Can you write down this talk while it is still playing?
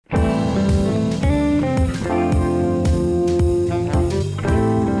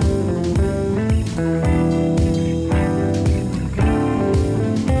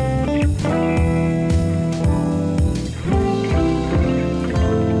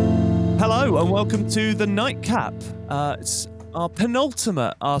Hello and welcome to the Nightcap. It's our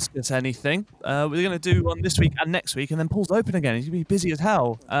penultimate Ask Us Anything. We're going to do one this week and next week, and then Paul's open again. He's going to be busy as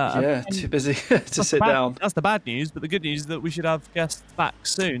hell. Too busy to sit down. That's the bad news, but the good news is that we should have guests back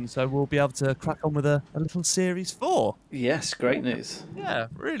soon, so we'll be able to crack on with a little series 4. Yes, great news. Yeah,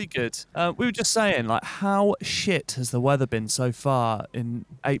 really good. We were just saying, like, how shit has the weather been so far in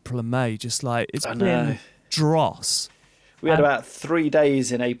April and May? Just like, it's been dross. We had about 3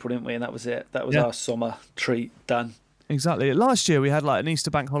 days in April, didn't we? And that was it. That was our summer treat done. Exactly. Last year we had like an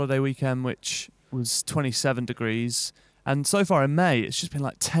Easter bank holiday weekend, which was 27 degrees. And so far in May, it's just been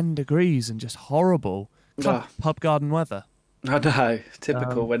like 10 degrees and just horrible. Pub garden weather. I know.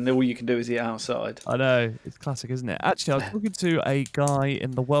 Typical when all you can do is eat outside. I know. It's classic, isn't it? Actually, I was talking to a guy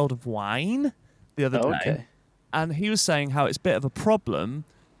in the world of wine the other day. Okay. And he was saying how it's a bit of a problem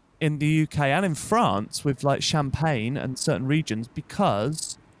in the UK and in France with like champagne and certain regions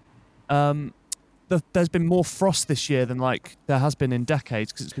because there's been more frost this year than like there has been in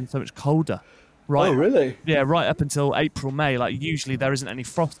decades because it's been so much colder. Right. Oh, really? Yeah, right up until April, May. Like usually there isn't any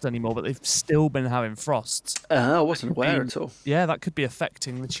frost anymore, but they've still been having frosts. I wasn't aware at all. Yeah, that could be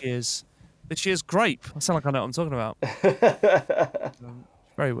affecting this year's grape. I sound like I know what I'm talking about.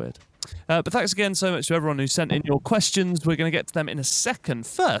 Very weird. But thanks again so much to everyone who sent in your questions. We're going to get to them in a second.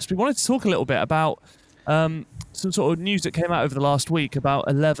 First, we wanted to talk a little bit about some sort of news that came out over the last week about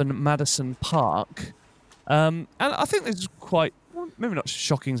 11 Madison Park. And I think this is quite, maybe not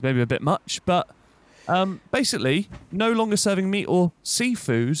shocking, maybe a bit much, but basically no longer serving meat or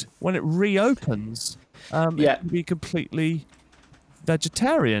seafood when it reopens. It can be completely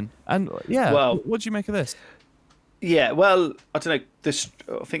vegetarian. And what do you make of this? Yeah, well, I don't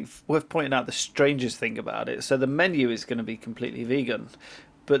know. I think worth pointing out the strangest thing about it. So the menu is going to be completely vegan,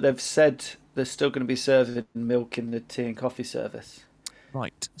 but they've said they're still going to be serving milk in the tea and coffee service.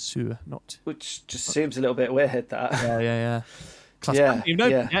 Right, so not. Which just seems a little bit weird, that. Yeah. Classic.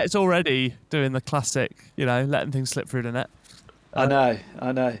 It's already doing the classic, letting things slip through the net. I know.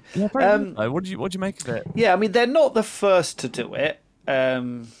 Yeah, what do you make of it? Yeah, I mean, they're not the first to do it.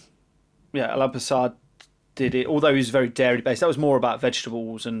 Alain Passard did it, although he was very dairy based. That was more about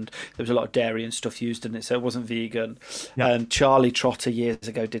vegetables, and there was a lot of dairy and stuff used in it, so it wasn't vegan. Charlie Trotter years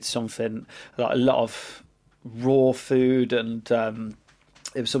ago did something like a lot of raw food, and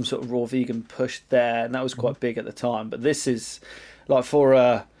it was some sort of raw vegan push there, and that was quite big at the time. But this is like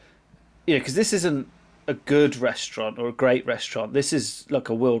for because this isn't a good restaurant or a great restaurant. This is like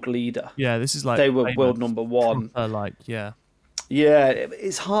a world leader. Yeah, this is like they were world number one.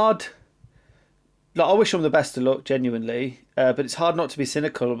 It's hard. Like, I wish them the best of luck, genuinely, but it's hard not to be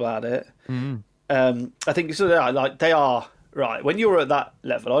cynical about it. I think they are right. When you're at that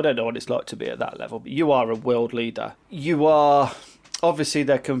level, I don't know what it's like to be at that level, but you are a world leader. You are, obviously,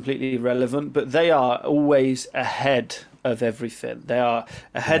 they're completely irrelevant, but they are always ahead of everything. They are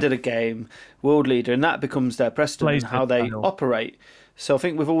ahead of the game, world leader, and that becomes their precedent in how they operate. So I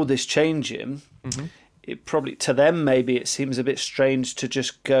think with all this changing, it probably, to them, maybe it seems a bit strange to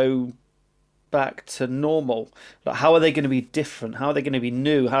just go back to normal. Like, how are they going to be different? How are they going to be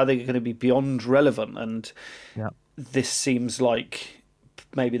new? How are they going to be beyond relevant? And this seems like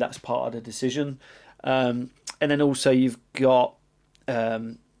maybe that's part of the decision. And then also you've got,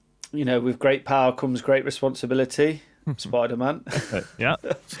 with great power comes great responsibility. Spider-Man.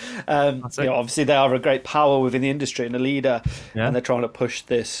 Obviously they are a great power within the industry and a leader, and they're trying to push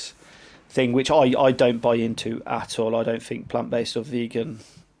this thing, which I don't buy into at all. I don't think plant-based or vegan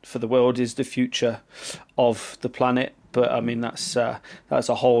for the world is the future of the planet, but I mean that's a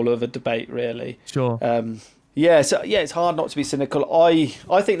whole other debate, really. Sure. It's hard not to be cynical. I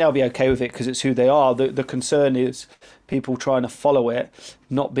think they'll be okay with it because it's who they are. The concern is people trying to follow it,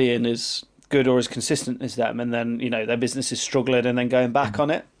 not being as good or as consistent as them, and then their business is struggling and then going back on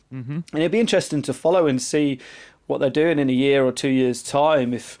it. And it'd be interesting to follow and see what they're doing in a year or 2 years'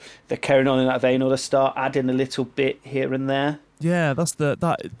 time, if they're carrying on in that vein or they start adding a little bit here and there. Yeah, that's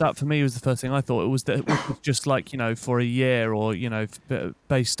that for me was the first thing I thought. It was just like, for a year, or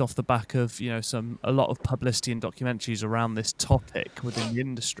based off the back of a lot of publicity and documentaries around this topic within the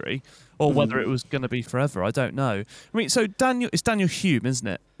industry, or whether it was going to be forever. I don't know. I mean, so it's Daniel Hume, isn't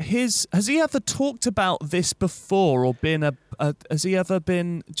it? Has he ever talked about this before, or been has he ever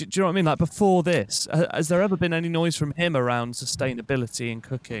been? Do you know what I mean? Like before this, has there ever been any noise from him around sustainability and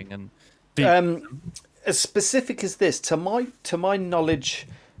cooking and veganism? As specific as this, to my knowledge,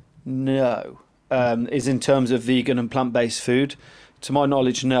 no. Is in terms of vegan and plant-based food. To my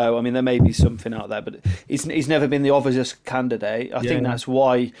knowledge, no. I mean, there may be something out there, but he's never been the obvious candidate. I think that's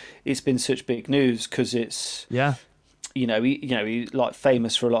why it's been such big news, because it's he like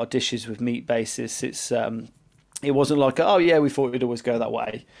famous for a lot of dishes with meat basis. It wasn't like, oh yeah, we thought we'd always go that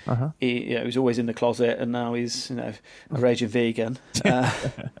way. He was always in the closet, and now he's a raging vegan.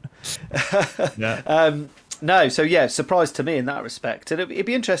 No, so yeah, surprise to me in that respect. And it'd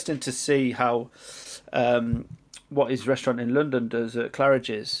be interesting to see how what his restaurant in London does at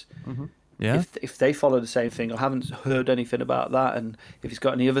Claridge's. Yeah. If they follow the same thing. I haven't heard anything about that, and if he's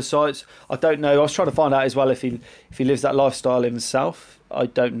got any other sites, I don't know. I was trying to find out as well if he lives that lifestyle himself. I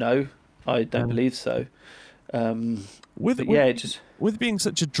don't know. I don't believe so. With being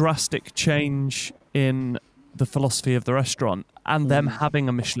such a drastic change in the philosophy of the restaurant and them having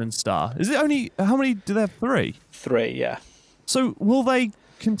a Michelin star, is it only how many do they have? 3? 3, yeah. So will they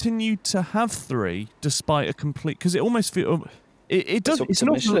continue to have 3 despite a complete? Because it almost feels it does. It's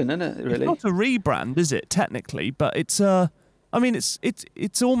not Michelin, isn't it? Really, it's not a rebrand, is it? Technically, but it's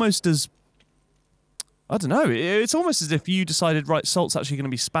it's almost as, I don't know. It's almost as if you decided, right, salt's actually going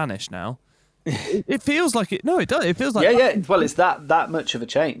to be Spanish now. It feels like it. No, it does. It feels like Well, it's that much of a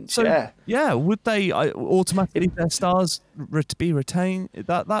change. So, yeah. Would they automatically their stars be retained?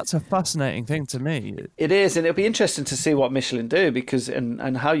 That's a fascinating thing to me. It is, and it'll be interesting to see what Michelin do because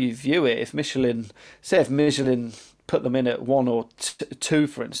and how you view it. If Michelin put them in at 1 or 2,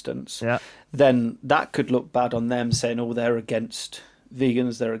 for instance, then that could look bad on them, saying, "Oh, they're against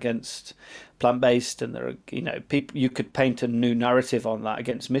vegans, they're against plant-based," and they're people. You could paint a new narrative on that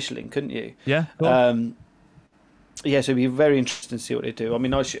against Michelin, couldn't you? Yeah. Cool. So it'd be very interesting to see what they do. I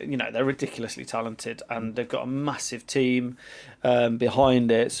mean, they're ridiculously talented, and they've got a massive team behind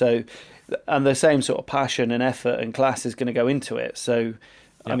it. So, and the same sort of passion and effort and class is going to go into it. So,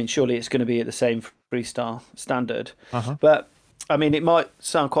 I mean, surely it's going to be at the same 3-star standard. But I mean, it might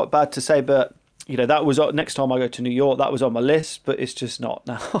sound quite bad to say, but that was next time I go to New York, that was on my list, but it's just not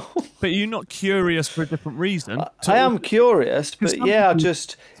now. But you're not curious for a different reason? I am curious, but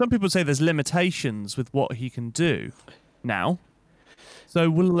some people say there's limitations with what he can do now. So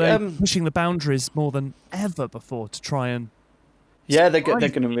will they pushing the boundaries more than ever before to try and? Yeah, they're going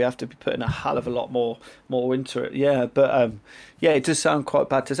to have to be putting a hell of a lot more into it. Yeah, but it does sound quite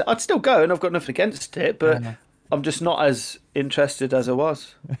bad to say. I'd still go, and I've got nothing against it, but I'm just not as interested as I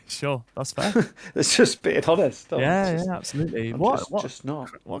was. Sure, that's fair. It's just being honest. Yeah, absolutely. Just not.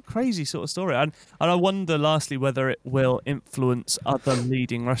 What crazy sort of story. And I wonder, lastly, whether it will influence other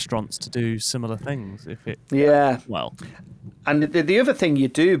leading restaurants to do similar things. Well. And the other thing you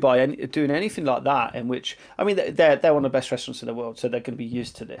do by doing anything like that, in which, I mean, they're one of the best restaurants in the world, so they're going to be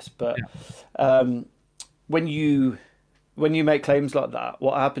used to this. But when you make claims like that,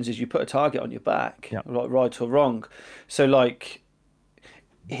 what happens is you put a target on your back, like right or wrong. So like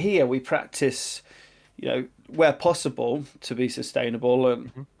here we practice, where possible to be sustainable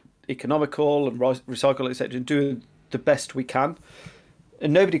and economical and recycle, etc., and do the best we can.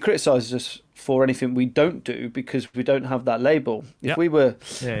 And nobody criticises us for anything we don't do because we don't have that label. If we were,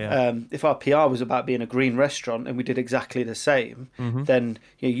 if our PR was about being a green restaurant and we did exactly the same, then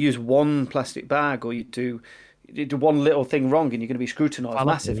you use one plastic bag or you do one little thing wrong and you're going to be scrutinised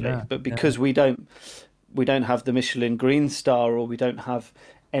massively. But because we don't have the Michelin Green Star, or we don't have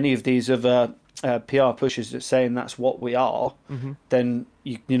any of these other PR pushes that saying that's what we are, then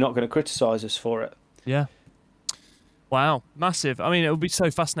you're not going to criticise us for it. Yeah. Wow, massive. I mean, it would be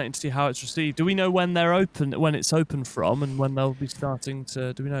so fascinating to see how it's received. Do we know when it's open from, and when they'll be starting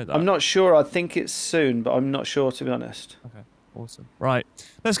to? Do we know that? I'm not sure. I think it's soon, but I'm not sure, to be honest. Okay. Awesome. Right.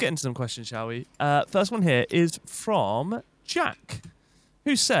 Let's get into some questions, shall we? First one here is from Jack,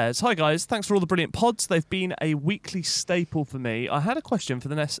 who says, "Hi guys, thanks for all the brilliant pods. They've been a weekly staple for me. I had a question for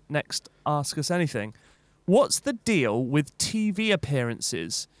the next Ask Us Anything. What's the deal with TV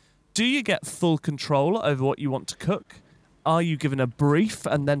appearances? Do you get full control over what you want to cook? Are you given a brief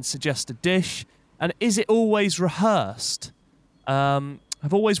and then suggest a dish? And is it always rehearsed?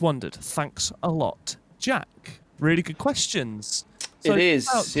 I've always wondered. Thanks a lot, Jack." Really good questions. So it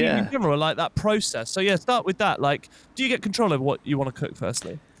is, in general, like that process. So start with that. Like, do you get control over what you want to cook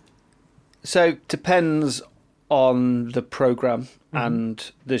firstly? So depends on the program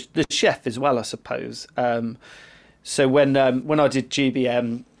and the chef as well, I suppose. So when I did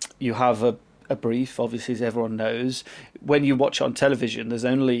GBM, you have a brief, obviously, as everyone knows. When you watch it on television, there's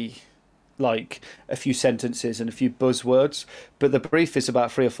only like a few sentences and a few buzzwords, but the brief is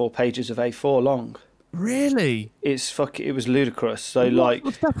about 3 or 4 pages of A4 long. Really? It was ludicrous. So like,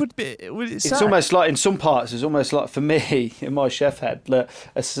 what stuff would it it's almost like in some parts, it's almost like for me in my chef head,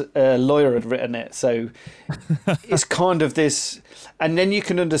 a lawyer had written it. So it's kind of this, and then you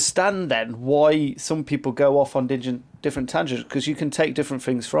can understand then why some people go off on different tangents, because you can take different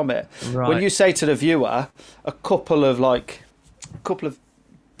things from it. Right. When you say to the viewer a couple of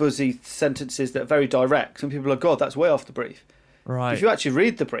buzzy sentences that are very direct, some people are, God, that's way off the brief. Right. If you actually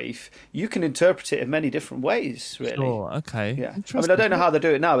read the brief, you can interpret it in many different ways, really. Sure, okay. Yeah. I mean, I don't know how they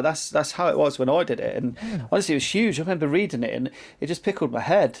do it now, but that's how it was when I did it. And honestly, it was huge. I remember reading it and it just pickled my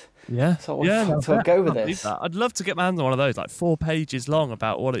head. Yeah. So I'll go with this. I'd love to get my hands on one of those, like 4 pages long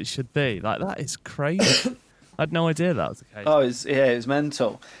about what it should be. Like, that is crazy. I had no idea that was the case. Oh, it was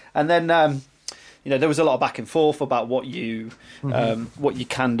mental. And then, there was a lot of back and forth about what you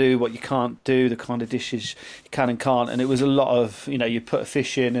can do, what you can't do, the kind of dishes you can and can't. And it was a lot of, you put a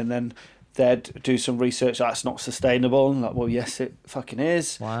fish in and then they'd do some research, that's not sustainable. And like, well, yes, it fucking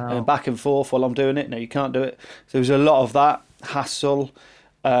is. Wow. And back and forth while I'm doing it. No, you can't do it. So there was a lot of that hassle.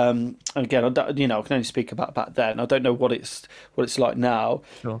 And again, I can only speak about back then. I don't know what it's like now.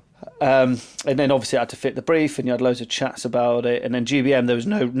 Sure. And then obviously I had to fit the brief, and you had loads of chats about it. And then GBM, there was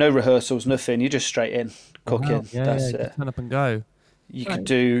no rehearsals, nothing. You just straight in cooking. Wow. Yeah, That's it. Turn up and go.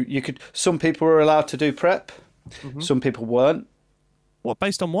 Some people were allowed to do prep. Mm-hmm. Some people weren't. What,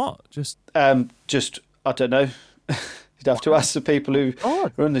 based on what? Just I don't know. You'd have to ask the people who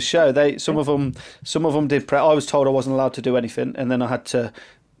run the show. Some of them did prep. I was told I wasn't allowed to do anything, and then I had to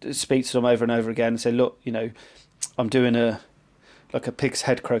speak to them over and over again and say, look, I'm doing a pig's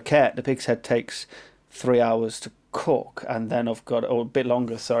head croquette. The pig's head takes 3 hours to cook, and then I've got, or a bit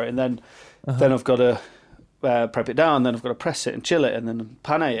longer, sorry, and then I've got to prep it down, then I've got to press it and chill it, and then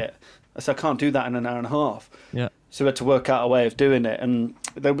pane it. So I can't do that in an hour and a half. Yeah. So we had to work out a way of doing it, and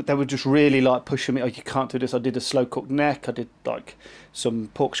they were just really like pushing me. Oh, you can't do this. I did a slow cooked neck. I did like some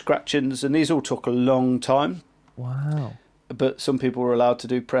pork scratchings, and these all took a long time. Wow. But some people were allowed to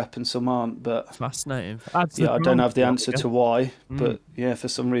do prep and some aren't. But fascinating. I don't have the answer to why, but yeah, for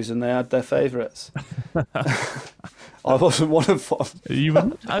some reason they had their favourites. I wasn't one of them. You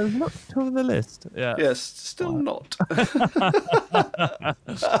were? I was not top of the list. Yeah. Yes, still not.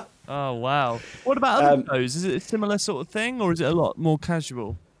 Oh wow! What about other shows? Is it a similar sort of thing, or is it a lot more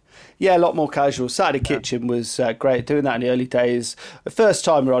casual? Yeah, a lot more casual. Saturday Kitchen was great. Doing that in the early days. The first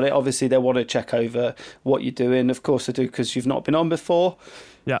time we're on it, obviously they want to check over what you're doing. Of course they do, because you've not been on before.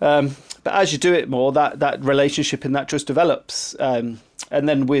 Yeah. But as you do it more, that relationship and that trust develops. And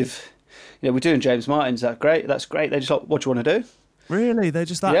then with, we're doing James Martin's. That's great. They just like, what do you want to do? Really? They're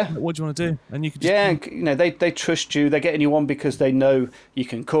just that? Yeah. What do you want to do? And you can just... they trust you. They're getting you on because they know you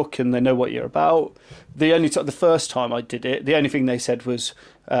can cook and they know what you're about. The first time I did it, the only thing they said was,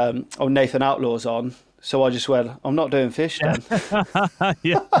 Nathan Outlaw's on. So I just went, I'm not doing fish then.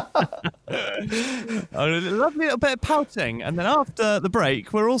 Yeah. A lovely little bit of pouting. And then after the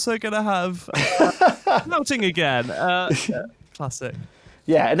break, we're also going to have pouting again. Classic.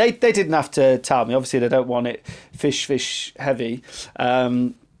 Yeah, and they didn't have to tell me. Obviously, they don't want it fish heavy. But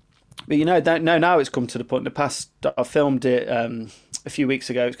now it's come to the point. In the past, I filmed it a few weeks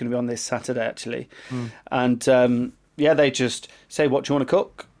ago. It's going to be on this Saturday, actually. And they just say, what do you want to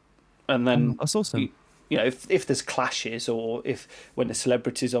cook? And then that's awesome. If there's clashes, or when the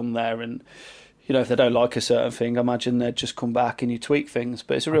celebrity's on there, and if they don't like a certain thing, I imagine they'd just come back and you tweak things.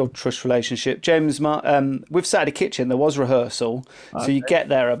 But it's a real trust relationship. James, with Saturday Kitchen, there was rehearsal. Okay. So you get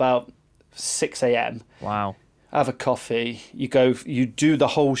there about 6 a.m. Wow. Have a coffee. You do the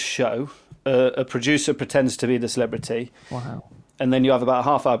whole show. A producer pretends to be the celebrity. Wow. And then you have about a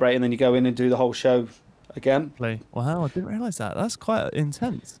half-hour break, and then you go in and do the whole show again. Wow, I didn't realise that. That's quite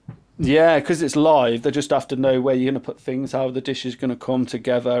intense. Yeah, because it's live. They just have to know where you're going to put things, how the dish is going to come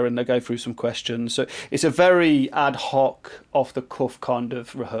together, and they go through some questions. So it's a very ad hoc, off-the-cuff kind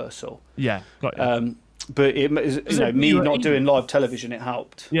of rehearsal. Yeah, got you. But me not doing live television, it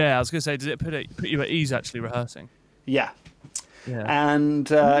helped. Yeah, I was going to say, does it put you at ease actually rehearsing? Yeah. Yeah. And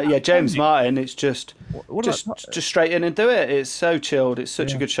James Martin, it's just straight in and do it. It's so chilled. It's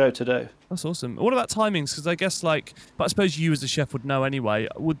such a good show to do. That's awesome. What about timings? Because I guess but I suppose you as a chef would know anyway.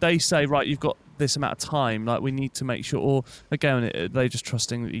 Would they say, right, you've got this amount of time, like we need to make sure, or again, are they just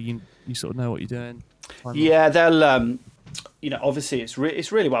trusting that you sort of know what you're doing? Yeah, they'll. Obviously it's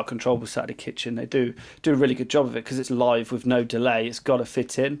really well controlled with Saturday Kitchen. They do a really good job of it because it's live with no delay. It's got to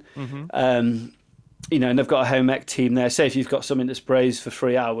fit in. Mm-hmm. And they've got a home ec team there. Say if you've got something that's braised for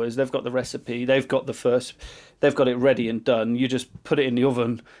 3 hours, they've got the recipe, they've got it ready and done. You just put it in the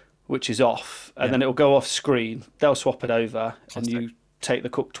oven, which is off, and then it'll go off screen. They'll swap it over, and take the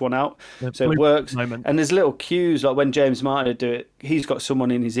cooked one out. The So it blue works. moment. And there's little cues, like when James Martin would do it, he's got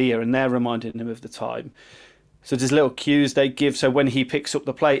someone in his ear and they're reminding him of the time. So there's little cues they give. So when he picks up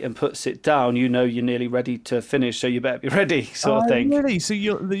the plate and puts it down, you know you're nearly ready to finish, so you better be ready, sort of thing. Really? So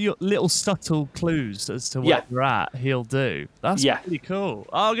your little subtle clues as to where you're at, he'll do. That's pretty cool.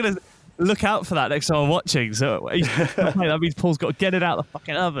 I'm going to look out for that next time I'm watching. So that means Paul's got to get it out of the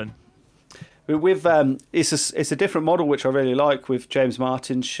fucking oven. With it's a different model which I really like with James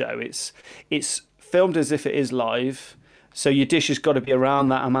Martin's show. It's filmed as if it is live, so your dish has got to be around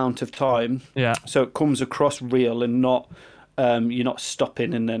that amount of time. Yeah. So it comes across real and not you're not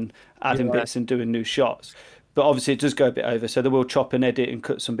stopping and then adding bits and doing new shots. But obviously it does go a bit over, so they will chop and edit and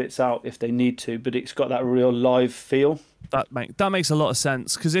cut some bits out if they need to. But it's got that real live feel. That makes a lot of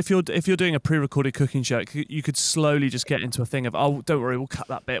sense, because if you're doing a pre-recorded cooking show, you could slowly just get into a thing of, oh, don't worry, we'll cut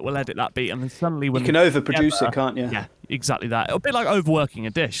that bit, we'll edit that bit, and then suddenly when you can overproduce it, can't you? Yeah, exactly that. A bit like overworking a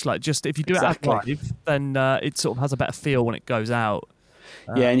dish. Like, just if you do it as live, then it sort of has a better feel when it goes out.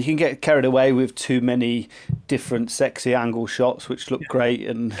 Yeah, and you can get carried away with too many different sexy angle shots, which look great,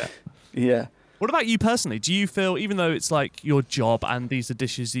 and yeah. What about you personally? Do you feel, even though it's like your job and these are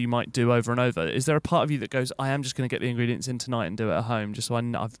dishes you might do over and over, is there a part of you that goes, I am just going to get the ingredients in tonight and do it at home, just so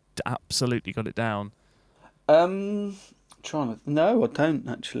I've absolutely got it down? No, I don't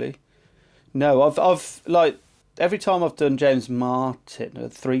actually. No, I've like every time I've done James Martin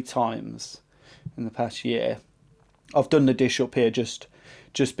 3 times in the past year, I've done the dish up here just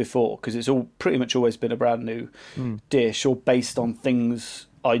before, because it's all pretty much always been a brand new dish, all based on things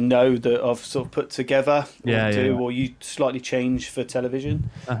I know that I've sort of put together or you slightly change for television.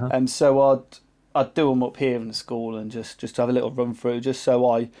 And so I'd do them up here in the school and just have a little run through, just so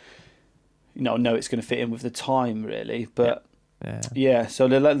I know it's going to fit in with the time, really. But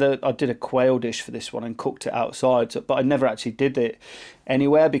so I did a quail dish for this one and cooked it outside, but I never actually did it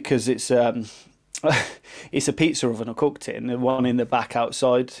anywhere because it's it's a pizza oven I cooked it in, the one in the back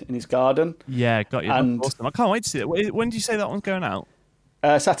outside in his garden. Yeah, got you. And awesome. I can't wait to see it. When did you say that one's going out?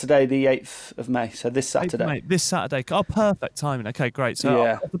 Saturday, the 8th of May. So this Saturday. Mate, this Saturday. Oh, perfect timing. Okay, great. So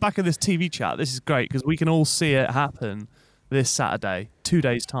off the back of this TV chat, this is great because we can all see it happen this Saturday, 2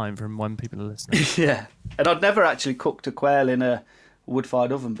 days' time from when people are listening. Yeah. And I'd never actually cooked a quail in a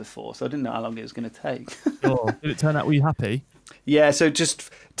wood-fired oven before, so I didn't know how long it was going to take. Sure. Did it turn out, were you happy? Yeah, so just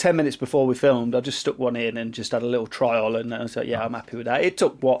 10 minutes before we filmed, I just stuck one in and just had a little trial, and I was like, I'm happy with that. It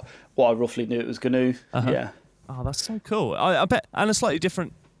took what I roughly knew it was going to. Yeah. Oh, that's so cool. I bet, and a slightly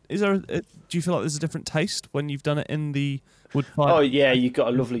different. Is there? Do you feel like there's a different taste when you've done it in the wood fire? Oh yeah, you've got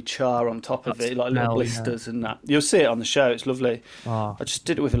a lovely char on top of it, like little blisters and that. You'll see it on the show. It's lovely. Oh. I just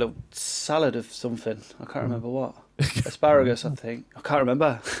did it with a little salad of something. I can't remember what. Asparagus, I think. I can't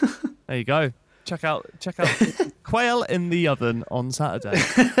remember. There you go. Check out quail in the oven on Saturday.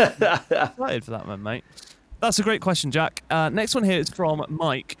 Excited for that one, mate. That's a great question, Jack. Next one here is from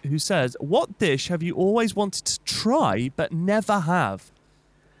Mike, who says, what dish have you always wanted to try but never have?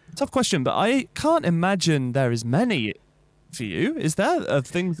 Tough question, but I can't imagine there is many for you. Is there of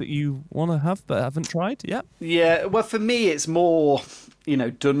things that you want to have but haven't tried yet? Yeah, well, for me, it's more,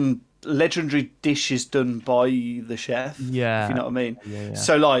 done legendary dishes done by the chef. Yeah. If you know what I mean. Yeah.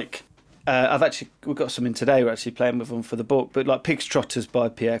 So, like, we've got some in today. We're actually playing with them for the book, but like Pig's Trotters by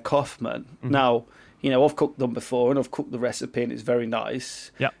Pierre Kaufman. Mm-hmm. Now, I've cooked them before and I've cooked the recipe and it's very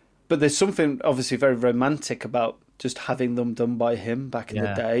nice. Yeah. But there's something obviously very romantic about just having them done by him back in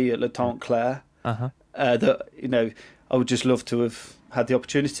the day at Le Temps Clair. That, I would just love to have had the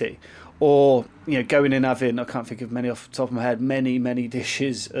opportunity. Or, going and having, I can't think of many off the top of my head, many, many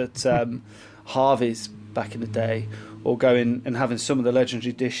dishes at Harvey's back in the day. Or going and having some of the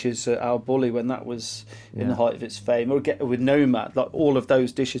legendary dishes at Al Bully when that was in the height of its fame. Or get with Nomad, like all of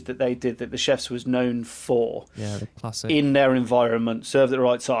those dishes that they did that the chefs was known for. Yeah, the classic. In their environment, served at the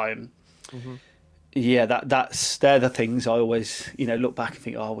right time. Mm-hmm. Yeah, they're the things I always, look back and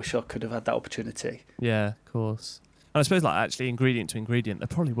think, I wish I could have had that opportunity. Yeah, of course. And I suppose, like, actually, ingredient to ingredient, there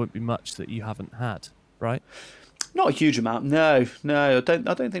probably won't be much that you haven't had, right? Not a huge amount. No. I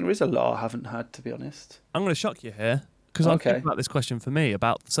don't think there is a lot I haven't had, to be honest. I'm going to shock you here. Because I'm thinking about this question for me,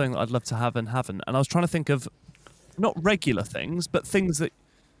 about something that I'd love to have and haven't. And I was trying to think of not regular things, but things that,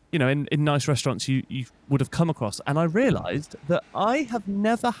 in nice restaurants you would have come across. And I realised that I have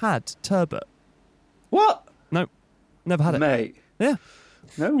never had turbot. What? No, never had it. Mate. Yeah.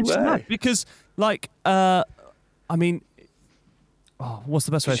 No way. Because, like, what's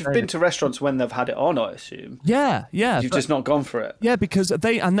the best way to say it? You've been to restaurants when they've had it on, I assume. Yeah. You've just not gone for it. Yeah, because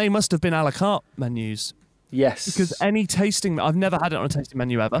they must have been a la carte menus. Yes. Because any tasting, I've never had it on a tasting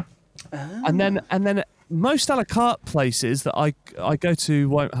menu ever. Oh. And then most a la carte places that I go to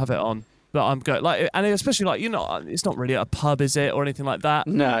won't have it on. But I'm going and especially it's not really a pub, is it, or anything like that?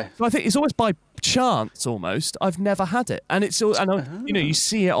 No. So I think it's almost by chance. Almost, I've never had it, and it's you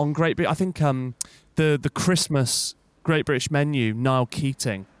see it on Great Britain. I think the Christmas Great British Menu, Niall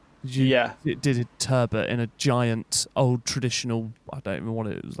Keating, it did a turbot in a giant old traditional. I don't even want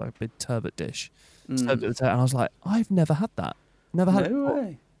it was like a big turbot dish, and I was like, I've never had that. Never had it. No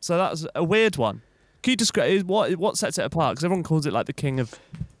way. So that was a weird one. Can you describe what sets it apart? Because everyone calls it like the king of.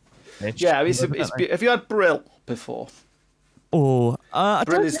 Yeah, have you had brill before? Or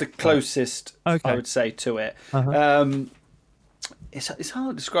brill is the closest I would say to it. It's hard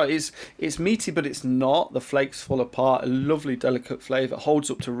to describe. It's meaty, but it's not. The flakes fall apart. A lovely, delicate flavour.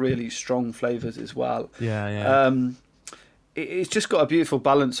 Holds up to really strong flavours as well. Yeah. It's just got a beautiful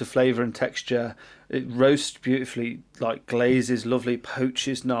balance of flavour and texture. It roasts beautifully, like glazes lovely,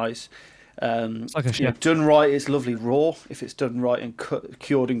 poaches nice. It's like a done right, it's lovely raw. If it's done right and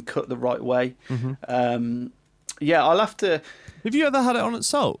cured and cut the right way. I'll have to. Have you ever had it on at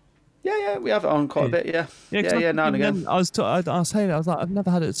Salt? Yeah, we have it on quite a bit. Yeah, now and again. I was saying, I was like, I've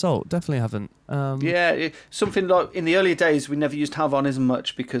never had it at Salt. Definitely haven't. Something like in the early days, we never used to have on as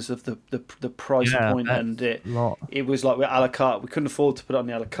much because of the price point, and it was like we're a la carte. We couldn't afford to put it on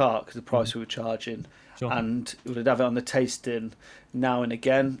the a la carte because the price we were charging, and we would have it on the tasting now and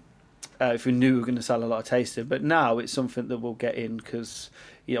again. If we knew we were going to sell a lot of tasting, but now it's something that we'll get in because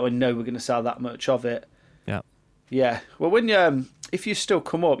I know we're going to sell that much of it. Yeah. Well, when if you still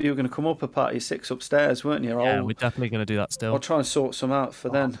come up, you were going to come up at Party 6 upstairs, weren't you? Yeah, we're definitely going to do that still. I'll try and sort some out for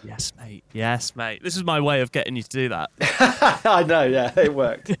then. Yes, mate. This is my way of getting you to do that. I know. Yeah, it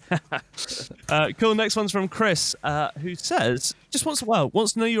worked. Cool. Next one's from Chris, who says just wants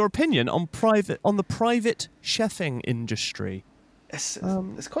to know your opinion on the private chefing industry. It's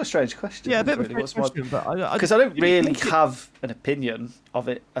quite a strange question. Yeah, a bit of a strange question, because I don't really have an opinion of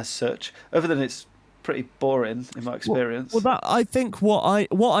it as such, other than it's pretty boring in my experience. I think what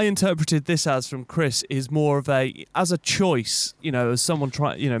I interpreted this as from Chris is more of as a choice, as someone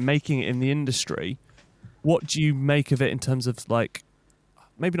making it in the industry. What do you make of it in terms of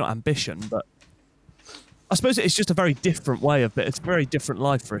maybe not ambition, but I suppose it's just a very different way of it. It's a very different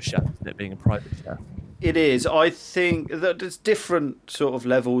life for a chef, isn't it, being a private chef? It is. I think that there's different sort of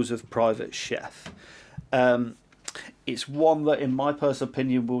levels of private chef. It's one that, in my personal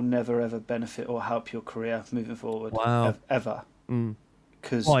opinion, will never ever benefit or help your career moving forward. Wow. Ever.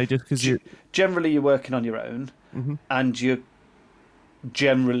 Why? Just because generally you're working on your own, and you're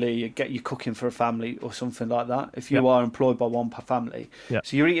cooking for a family or something like that. If you are employed by one family,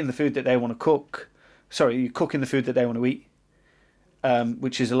 so you're eating the food that they want to cook. Sorry, you're cooking the food that they want to eat.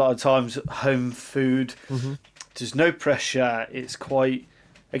 Which is a lot of times home food. There's no pressure. It's quite,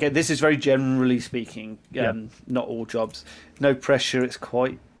 again, this is very generally speaking, not all jobs. No pressure. It's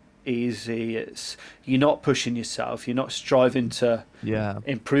quite easy. You're not pushing yourself. You're not striving to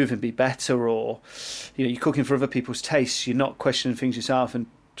improve and be better, or you're cooking for other people's tastes. You're not questioning things yourself and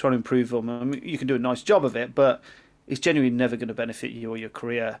trying to improve them. I mean, you can do a nice job of it, but it's genuinely never going to benefit you or your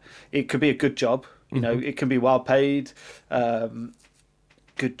career. It could be a good job. It can be well paid.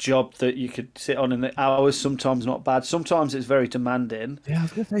 Good job that you could sit on in the hours. Sometimes not bad. Sometimes it's very demanding. Yeah, I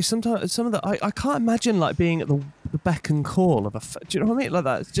was going to say sometimes some of the I can't imagine being at the beck and call of do you know what I mean? Like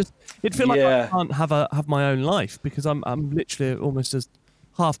that. It's just it'd feel like I can't have my own life because I'm literally almost as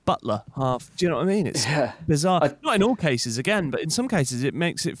half butler, half. Do you know what I mean? It's bizarre. Not in all cases, again, but in some cases it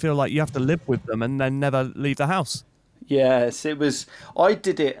makes it feel like you have to live with them and then never leave the house. Yes, it was. I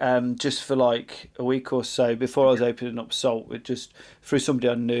did it just for a week or so before I was opening up Salt. It just through somebody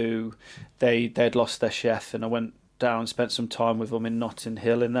I knew, they'd lost their chef, and I went down, spent some time with them in Notting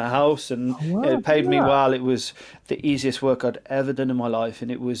Hill in their house, and it paid me well. It was the easiest work I'd ever done in my life, and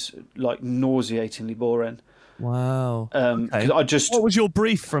it was nauseatingly boring. Wow. Okay. What was your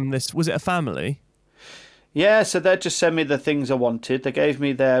brief from this? Was it a family? Yeah, so they'd just send me the things I wanted. They gave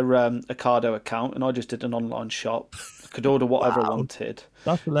me their Ocado account, and I just did an online shop. I could order whatever I wanted.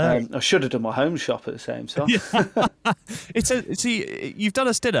 That's hilarious. I should have done my home shop at the same time. It says, see, you've done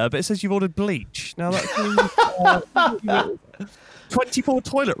a stiller, but it says you've ordered bleach. Now that's 24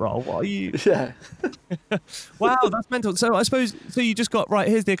 toilet roll. What are you? Yeah. Wow, that's mental. So I suppose you just got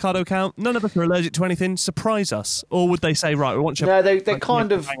here's the Ocado account. None of us are allergic to anything. Surprise us, or would they say we want you? No, they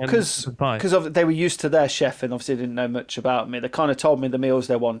kind of because they were used to their chef and obviously didn't know much about me. They kind of told me the meals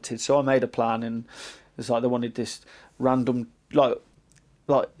they wanted, so I made a plan, and it's they wanted this random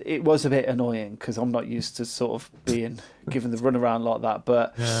it was a bit annoying because I'm not used to sort of being given the runaround like that.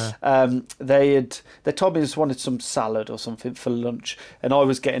 But they told me they just wanted some salad or something for lunch, and I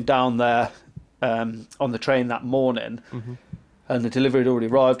was getting down there on the train that morning, and the delivery had already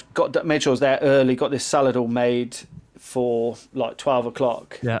arrived. Made sure I was there early. Got this salad all made for like 12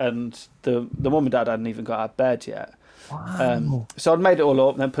 o'clock, and the mum and dad hadn't even got out of bed yet. Wow. So I'd made it all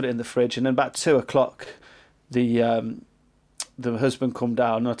up and then put it in the fridge, and then about 2 o'clock, the husband come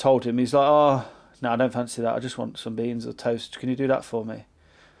down, and I told him. He's like, "Oh, no, I don't fancy that. I just want some beans or toast. Can you do that for me?"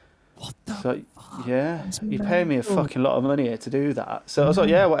 What the So, yeah, you're paying me a fucking lot of money here to do that. So I was like,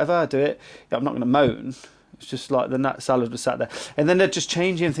 yeah, whatever, I'll do it. Yeah, I'm not going to moan. It's just like the salad was sat there. And then they're just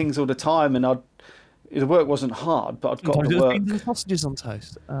changing things all the time, and the work wasn't hard, but I'd got to work. Beans and sausages on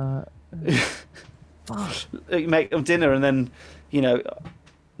toast. You make them dinner, and then,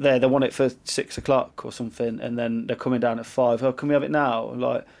 they want it for 6 o'clock or something, and then they're coming down at 5. Oh, can we have it now?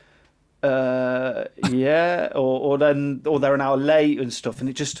 Like, yeah, or they're an hour late and stuff, and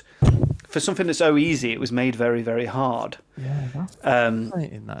it just, for something that's so easy, it was made very, very hard. Yeah, that's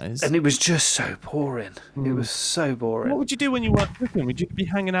fascinating, that is. And it was just so boring. It was so boring. What would you do when you weren't cooking? Would you be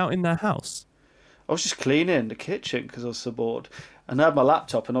hanging out in their house? I was just cleaning the kitchen because I was so bored, and I had my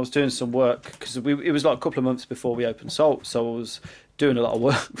laptop and I was doing some work because it was like a couple of months before we opened Salt, so I was doing a lot of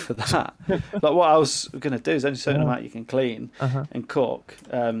work for that. Like, what I was going to do is only a certain amount you can clean and cook.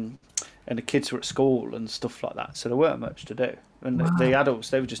 And the kids were at school and stuff like that, so there weren't much to do. And the adults,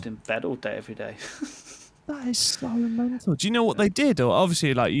 they were just in bed all day, every day. That is so mental. Do you know what they did? Or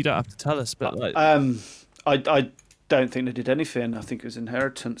obviously, like, you don't have to tell us, but like, I don't think they did anything. I think it was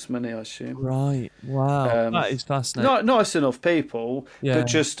inheritance money, I assume. Right. Wow. That is fascinating. Nice enough people, but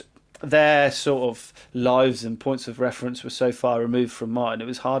just their sort of lives and points of reference were so far removed from mine, it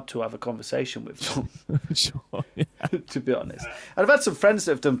was hard to have a conversation with them. Sure, yeah. To be honest. And I've had some friends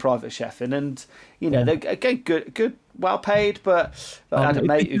that have done private chefing, and they're again good, well paid, but I had a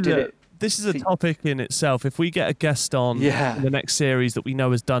mate who did it. This is a topic in itself. If we get a guest on in the next series that we know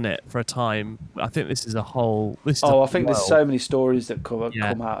has done it for a time, I think this is a whole. I think there's so many stories that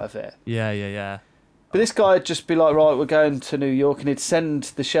come out of it. Yeah. But this guy would just be like, right, we're going to New York, and he'd send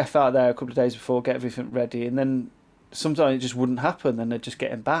the chef out there a couple of days before, get everything ready, and then sometimes it just wouldn't happen, then they'd just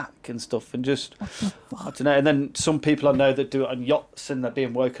get him back and stuff, and just, I don't know. And then some people I know that do it on yachts, and they're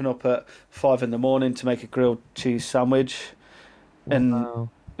being woken up at 5 a.m. to make a grilled cheese sandwich, and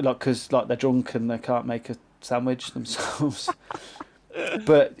because they're drunk and they can't make a sandwich themselves.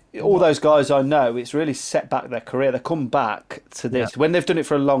 But all those guys I know, it's really set back their career. They come back to this when they've done it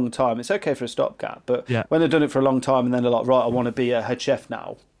for a long time. It's okay for a stopgap, but when they've done it for a long time and then they're like, right, I want to be a head chef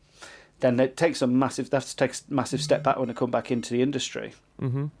now, then it takes they have to take a massive step back when they come back into the industry.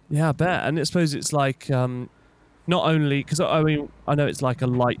 Mm-hmm. Yeah, I bet. And I suppose it's like not only because I know it's like a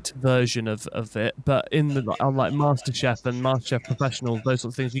light version of it, but on like MasterChef and MasterChef Professional, those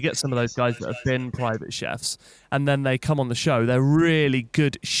sorts of things, you get some of those guys that have been private chefs, and then they come on the show. They're really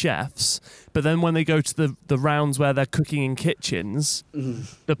good chefs, but then when they go to the rounds where they're cooking in kitchens,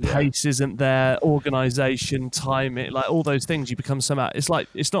 the pace isn't there, organisation, timing, like all those things. You become somehow. It's like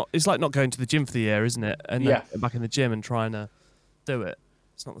not going to the gym for the year, isn't it? And then back in the gym and trying to do it.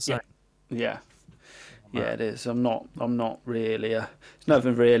 It's not the same. Yeah. Yeah, it is. I'm not really. It's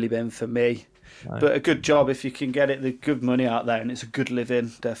never really been for me. No. But a good job if you can get it. There's good money out there, and it's a good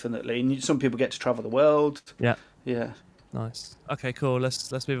living, definitely. And some people get to travel the world. Yeah. Yeah. Nice. Okay, cool.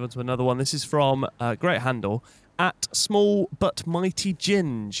 Let's move on to another one. This is from great handle at Small But Mighty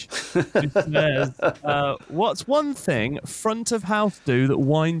Ginge. It says, what's one thing front of house do that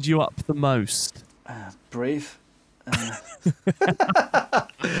winds you up the most? Breathe. I'm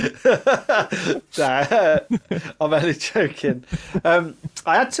only joking. I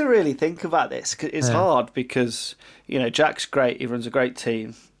had to really think about this. Cause it's hard because Jack's great. He runs a great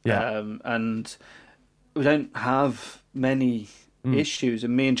team, and we don't have many issues.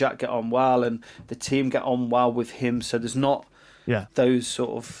 And me and Jack get on well, and the team get on well with him. So there's not those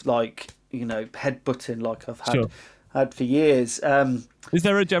sort of headbutting like I've had for years. Is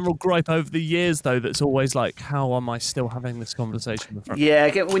there a general gripe over the years, though, that's always like, how am I still having this conversation with friends? Yeah,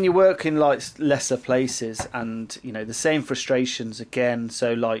 again, when you work in lesser places, and the same frustrations again.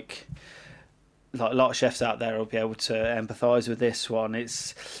 So like a lot of chefs out there will be able to empathise with this one.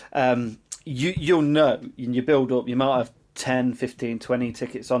 It's you'll know, and you build up. You might have 10, 15, 20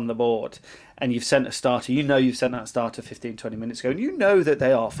 tickets on the board, and you've sent a starter. You've sent that starter 15, 20 minutes ago, and you know that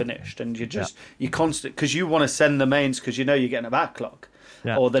they are finished, and you're constant because you want to send the mains because you're getting a backlog,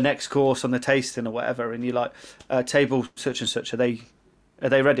 or the next course on the tasting or whatever, and you're like, table such and such, are they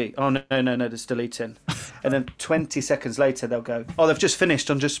ready? Oh no, they're still eating. And then 20 seconds later they'll go, oh, they've just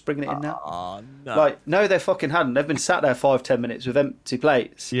finished, I'm just bringing it in now. Oh no. Like, no, they fucking hadn't. They've been sat there 5-10 minutes with empty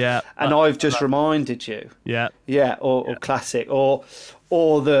plates. Yeah. And I've just reminded you. Yeah. Yeah, or classic. Or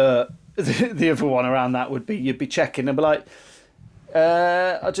the the other one around that would be you'd be checking and be like,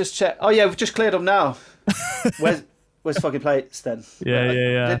 I'll just check. Oh yeah, we've just cleared them now. Where's fucking plates then? Yeah.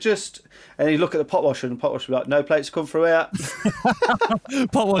 They're just, and you look at the pot washer and the pot washer will be like, no plates come through here.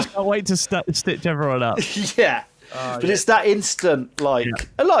 Pot wash can't wait to stitch everyone up. Yeah. But it's that instant, like,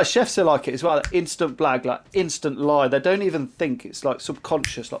 a lot of chefs are like it as well, that instant blag, like instant lie. They don't even think, it's like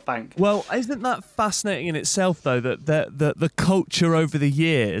subconscious, like bang. Well, isn't that fascinating in itself, though, that the culture over the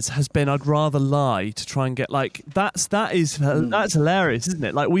years has been, I'd rather lie to try and get, like, that's hilarious, isn't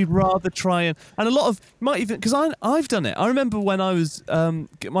it? Like, we'd rather try and a lot of, might even, because I've done it. I remember when I was,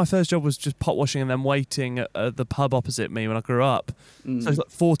 my first job was just pot washing and then waiting at the pub opposite me when I grew up. So it was like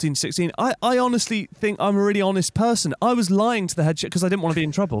 14, 16. I honestly think I'm a really honest person. I was lying to the head chef because I didn't want to be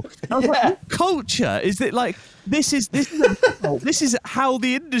in trouble. I was like, what culture is that? Like, this is how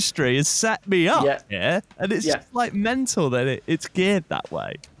the industry has set me up. Yeah, and it's just like mental that it's geared that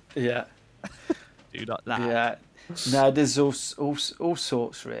way. Yeah, do not that. Yeah, no, there's all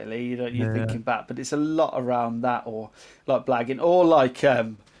sorts really. You know, you're thinking back, but it's a lot around that, or like blagging, or like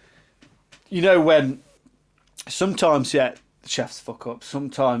you know, when sometimes chefs fuck up,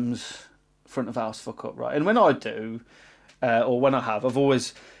 sometimes front of house fuck up, right? And when I do, or when I've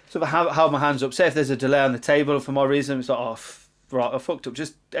always sort of held my hands up. Say if there's a delay on the table for my reason, it's like, right, I fucked up.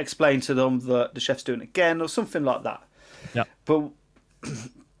 Just explain to them that the chef's doing it again or something like that. Yeah. But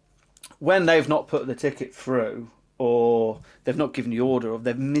when they've not put the ticket through, or they've not given the order, or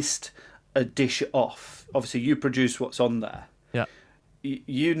they've missed a dish off, obviously you produce what's on there. Yeah.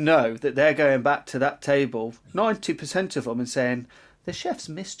 You know that they're going back to that table, 90% of them, and saying, the chef's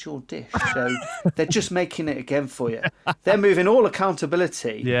missed your dish, so they're just making it again for you. They're moving all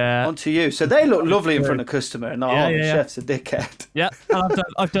accountability onto you. So they look lovely in front of customer, and the chef's a dickhead. Yeah, and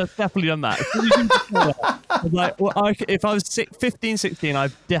I've definitely done that. If I was 15, 16,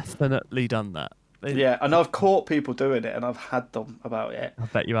 I've definitely done that. Yeah, and I've caught people doing it, and I've had them about it. I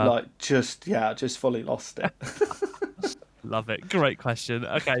bet you have. Like, just fully lost it. Love it. Great question.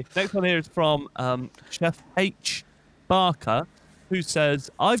 Okay, next one here is from Chef H. Barker, who says,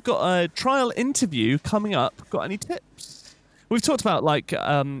 I've got a trial interview coming up. Got any tips? We've talked about like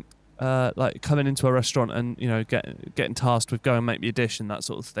coming into a restaurant and, you know, getting tasked with go and make me a dish and that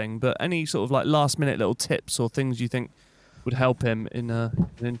sort of thing. But any sort of like last minute little tips or things you think would help him in an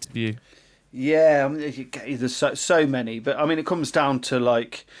interview? Yeah, I mean, there's so many, but I mean, it comes down to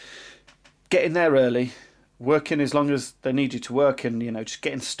like getting there early, working as long as they need you to work, and, you know, just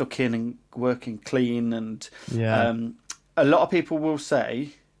getting stuck in and working clean. And a lot of people will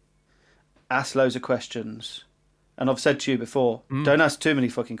say, ask loads of questions. And I've said to you before, don't ask too many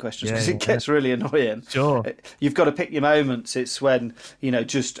fucking questions because it gets really annoying. Sure. You've got to pick your moments. It's when, you know,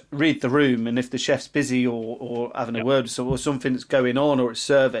 just read the room, and if the chef's busy or having a word or something's going on, or it's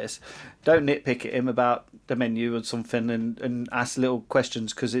service, don't nitpick at him about the menu or something, and ask little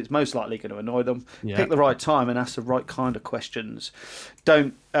questions, because it's most likely going to annoy them. Yeah. Pick the right time and ask the right kind of questions.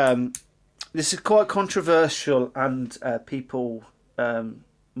 Don't... this is quite controversial, and people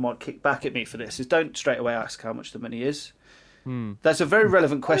might kick back at me for this, is don't straight away ask how much the money is. That's a very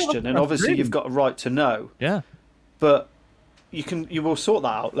relevant question, and obviously you've got a right to know. Yeah. But you will sort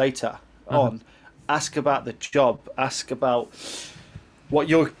that out later on. Ask about the job. Ask about what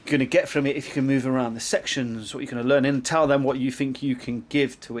you're going to get from it, if you can move around the sections, what you're going to learn, and tell them what you think you can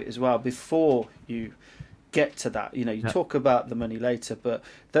give to it as well before you get to that. You know, you talk about the money later, but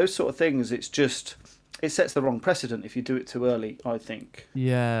those sort of things, it sets the wrong precedent if you do it too early, I think.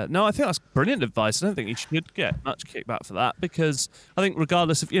 Yeah. No, I think that's brilliant advice. I don't think you should get much kickback for that, because I think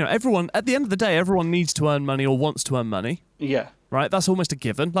regardless of, you know, everyone, at the end of the day, everyone needs to earn money or wants to earn money. Yeah. Right? That's almost a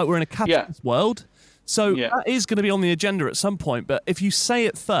given. Like, we're in a capitalist world. So that is going to be on the agenda at some point. But if you say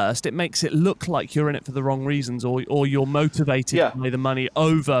it first, it makes it look like you're in it for the wrong reasons, or you're motivated by the money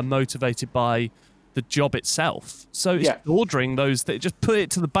over motivated by the job itself. So it's ordering those, just put it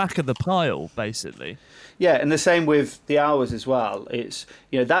to the back of the pile, basically. Yeah, and the same with the hours as well. It's,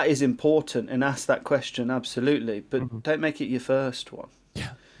 you know, that is important, and ask that question, absolutely, but don't make it your first one.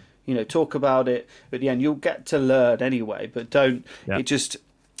 Yeah. You know, talk about it at the end. You'll get to learn anyway, but don't. It just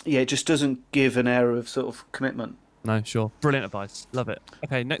doesn't give an air of sort of commitment. No, sure. Brilliant advice. Love it.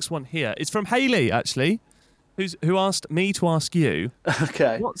 Okay, next one here. It's from Hayley, actually, who asked me to ask you.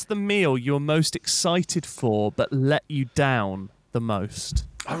 Okay. What's the meal you're most excited for but let you down the most?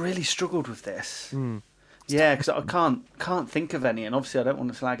 I really struggled with this. Yeah, because I can't think of any, and obviously I don't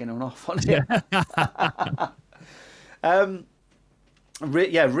want to slag anyone off on it.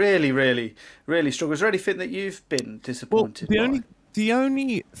 Really, really, really struggled. Is there anything that you've been disappointed by? The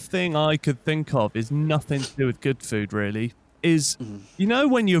only thing I could think of is nothing to do with good food, really. is, you know,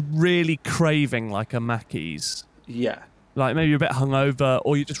 when you're really craving like a Mackey's, Yeah. like maybe you're a bit hungover,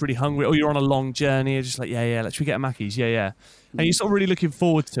 or you're just really hungry, or you're on a long journey, you're just like, yeah, let's get a Mackey's, yeah. And you're sort of really looking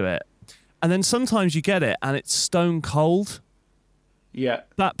forward to it. And then sometimes you get it and it's stone cold. Yeah.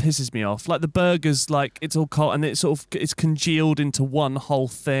 That pisses me off. Like the burgers, like it's all cold and it's congealed into one whole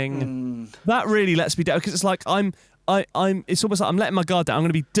thing. That really lets me down because it's like it's almost like I'm letting my guard down. I'm going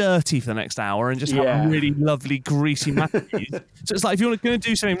to be dirty for the next hour and just have a really lovely greasy Mackey's. So it's like if you're going to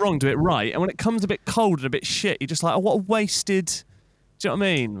do something wrong, do it right. And when it comes a bit cold and a bit shit, you're just like, oh, what a wasted. Do you know what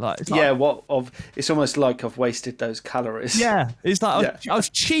I mean? Like, it's almost like I've wasted those calories. Yeah, it's like I was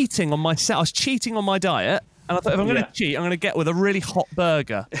cheating on myself. I was cheating on my diet, and I thought if I'm going to cheat, I'm going to get with a really hot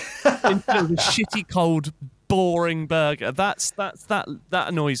burger instead of a shitty, cold, boring burger. That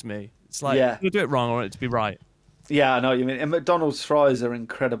annoys me. It's like if you do it wrong, I want it to be right. Yeah, I know what you mean. And McDonald's fries are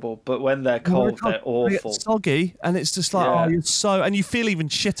incredible, but when they're cold, they're awful. They get soggy, and it's just like, and you feel even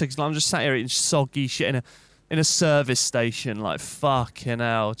shitter because I'm just sat here eating soggy shit in a service station, like fucking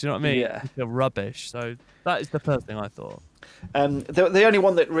hell. Do you know what I mean? Yeah. You feel rubbish. So that is the first thing I thought. The only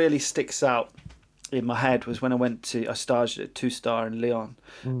one that really sticks out in my head was when I staged at 2-star in Lyon.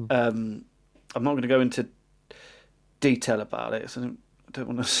 I'm not going to go into detail about it, so I don't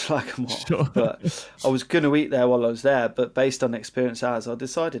want to slag them off. Sure. But I was going to eat there while I was there, but based on the experience I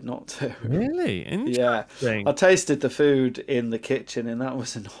decided not to. Really? Interesting. Yeah. I tasted the food in the kitchen, and that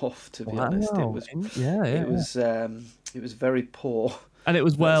was enough, to be honest. It was very poor. And it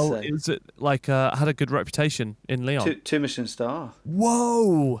was it was like had a good reputation in Lyon. 2 Michelin star.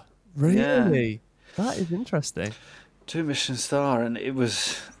 Whoa! Really? Yeah. That is interesting. 2 Michelin star, and it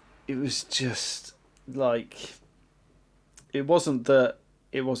was just like it wasn't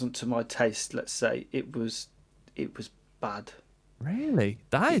to my taste. Let's say it was bad. Really?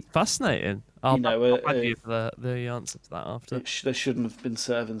 That is fascinating. I'll give the answer to that after. They shouldn't have been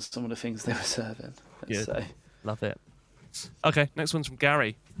serving some of the things they were serving. Let's say. Love it. Okay, next one's from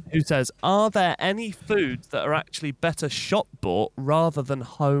Gary, who says, are there any foods that are actually better shop bought rather than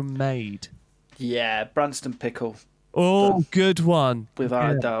homemade? Yeah, Branston pickle. Oh, good one.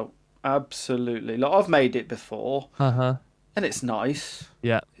 Without a doubt. Absolutely. Like, I've made it before. Uh-huh. And it's nice.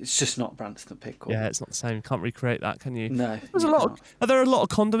 Yeah. It's just not Branston pickle. Yeah, it's not the same. You can't recreate that, can you? No. Are there a lot of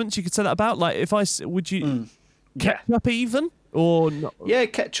condiments you could say that about? Like, ketchup even? Or not? Yeah,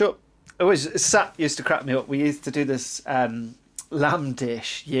 ketchup. Sat used to crack me up. We used to do this lamb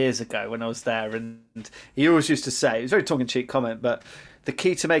dish years ago when I was there, and he always used to say, it was a very tongue-in-cheek comment, but the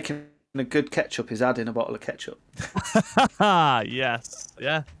key to making a good ketchup is adding a bottle of ketchup. Yes,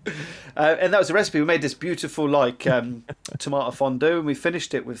 yeah. And that was the recipe. We made this beautiful tomato fondue, and we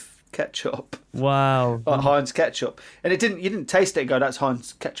finished it with ketchup. Wow. Like Heinz ketchup, and you didn't taste it and go, that's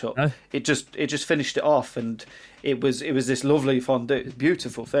Heinz ketchup. No? It just finished it off, and it was this lovely fondue,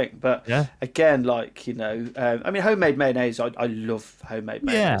 beautiful thing. But again, homemade mayonnaise. I love homemade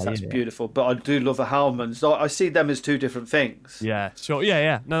mayonnaise. That's beautiful. But I do love a Hellmann's. I see them as two different things. Yeah, sure.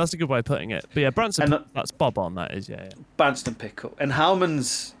 Yeah. No, that's a good way of putting it. But yeah, Branston. That's bob on. That is. Yeah. Branston pickle and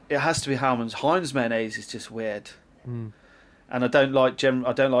Hellmann's. It has to be Hellmann's. Heinz mayonnaise is just weird. And I don't like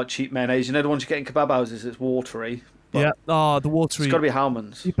cheap mayonnaise. You know the ones you get in kebab houses. It's watery. Yeah. Oh, the watery. It's got to be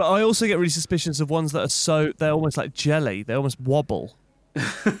Hellmann's. But I also get really suspicious of ones that are they're almost like jelly. They almost wobble. And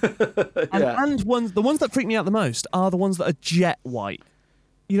the ones that freak me out the most are the ones that are jet white.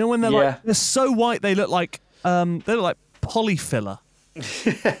 You know when they're so white they look like polyfiller.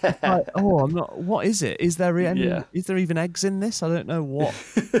 What is it? Is there even eggs in this? I don't know what.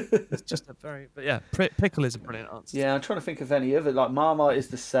 It's just pickle is a brilliant answer. Yeah, I'm trying to think of any other. Like Marmite is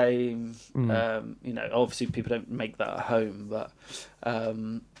the same. Obviously people don't make that at home, but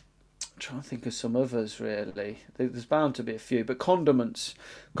I'm trying to think of some others really. There's bound to be a few, but condiments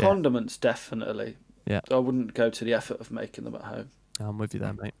definitely. Yeah, I wouldn't go to the effort of making them at home. I'm with you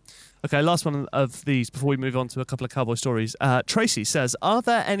there, mate. Okay, last one of these before we move on to a couple of cowboy stories. Tracy says, are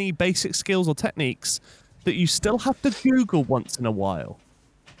there any basic skills or techniques that you still have to Google once in a while?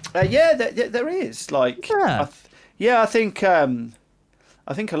 There is. I think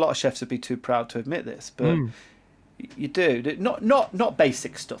a lot of chefs would be too proud to admit this, but you do. Not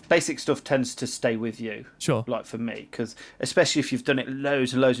basic stuff. Basic stuff tends to stay with you. Sure. Like for me, because especially if you've done it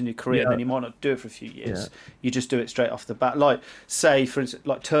loads and loads in your career, and then you might not do it for a few years. Yeah. You just do it straight off the bat. Like, say, for instance,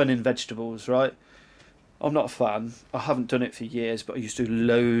 like turning vegetables, right? I'm not a fan. I haven't done it for years, but I used to do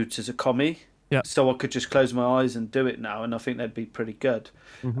loads as a commie. Yeah. So I could just close my eyes and do it now, and I think they'd be pretty good.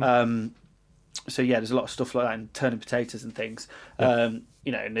 Mm-hmm. So yeah, there's a lot of stuff like that, and turning potatoes and things. Yeah.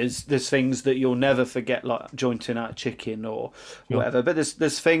 And there's things that you'll never forget, like jointing out chicken or whatever. But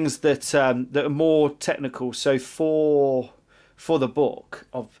there's things that are more technical. So for for the book,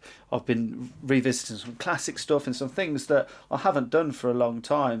 I've been revisiting some classic stuff and some things that I haven't done for a long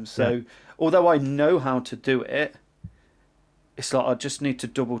time. So although I know how to do it, it's like I just need to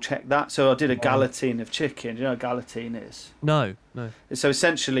double check that. So I did a gallatine of chicken. Do you know what gallatine is? No. So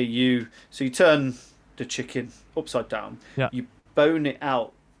essentially, you turn the chicken upside down. Yeah. You bone it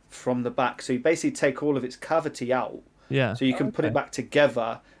out from the back. So you basically take all of its cavity out. Yeah. So you can put it back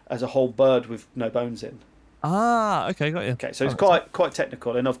together as a whole bird with no bones in. Ah, okay, got you. Okay, so it's quite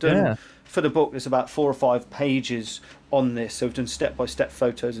technical, and I've done for the book. There's about 4 or 5 pages on this. So I've done step-by-step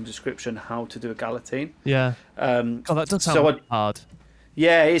photos and description how to do a gallatine. Yeah. God, that does sound hard.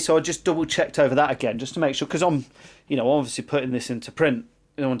 Yeah, so I just double checked over that again just to make sure, because I'm obviously putting this into print.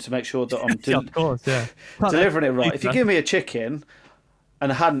 I want to make sure that I'm of course, delivering it right. If you give me a chicken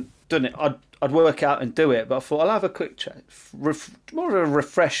and I hadn't done it, I'd work out and do it. But I thought I'll have a quick check, more of a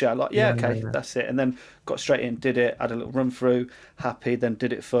refresher. Like, that's it. And then got straight in, did it, had a little run through, happy. Then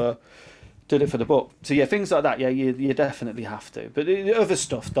did it for the book. So yeah, things like that. Yeah, you definitely have to. But the other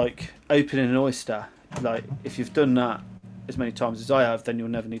stuff like opening an oyster, like if you've done that as many times as I have, then you'll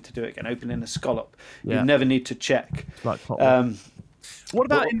never need to do it again. Opening a scallop, you never need to check. What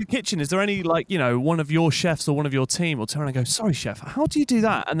about in the kitchen? Is there any one of your chefs or one of your team will turn and go, "Sorry, chef, how do you do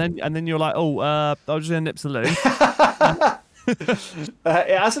that?" And then you're like, "Oh, I was just gonna nip to the loo."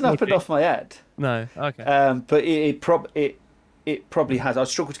 It hasn't happened off my head. No, okay. But it probably has. I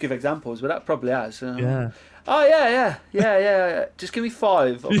struggle to give examples, but that probably has. Yeah. Oh yeah. Just give me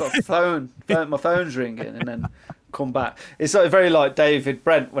 5. I've got a phone. My phone's ringing, and then come back. It's very like David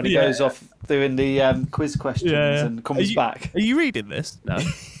Brent when he goes off doing the quiz questions and comes back. Are you reading this? No.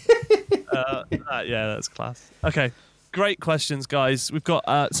 That's class. Okay. Great questions, guys. We've got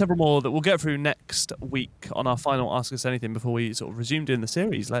several more that we'll get through next week on our final Ask Us Anything before we sort of resume doing the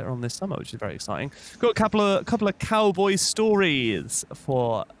series later on this summer, which is very exciting. Got a couple of cowboy stories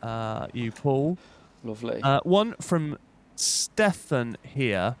for you, Paul. Lovely. One from Stefan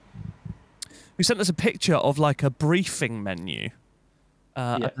here, who sent us a picture of like a briefing menu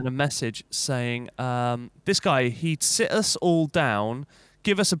and a message saying, this guy, he'd sit us all down,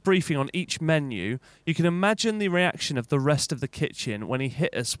 give us a briefing on each menu. You can imagine the reaction of the rest of the kitchen when he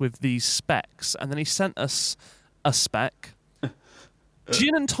hit us with these specs. And then he sent us a spec.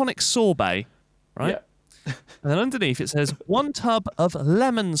 Gin and tonic sorbet, right? Yeah. And then underneath it says 1 tub of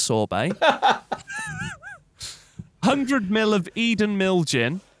lemon sorbet, 100 ml of Eden Mill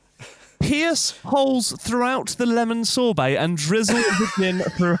gin, pierce holes throughout the lemon sorbet and drizzle the gin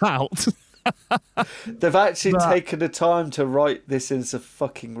throughout. They've actually taken the time to write this as a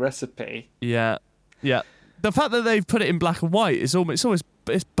fucking recipe. Yeah. The fact that they've put it in black and white is almost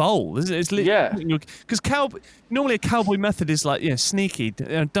it's bold, isn't it? It's because normally a cowboy method is like sneaky,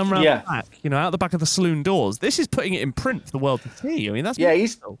 done around the back, out the back of the saloon doors. This is putting it in print for the world to see. I mean, that's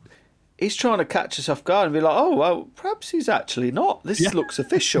he's trying to catch us off guard and be like, oh well, perhaps he's actually not. This looks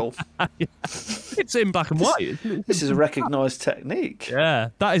official. It's in black and white. This is a recognised technique. Yeah,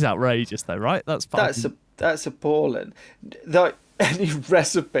 that is outrageous, though, right? That's appalling. Like any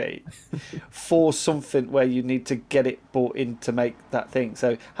recipe for something where you need to get it bought in to make that thing.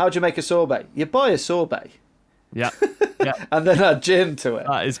 So, how do you make a sorbet? You buy a sorbet. Yeah. And then add gin to it.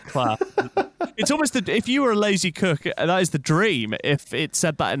 That is class. It's almost if you were a lazy cook, that is the dream. If it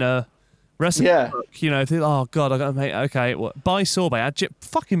said that in a recipe book, oh god, I gotta make buy sorbet, add gin.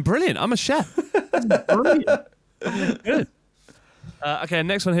 Fucking brilliant! I'm a chef. Brilliant. Good. Okay,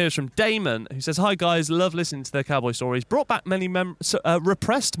 next one here is from Damon, who says, "Hi guys, love listening to their cowboy stories. Brought back many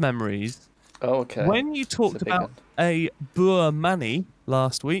repressed memories. Oh, okay. When you talked about a Boer Manny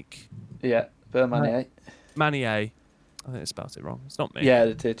last week. Yeah, Boer Manny. Manier. I think I spelled it wrong. It's not me. Yeah,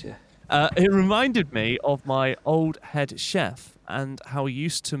 it did, yeah. It reminded me of my old head chef and how he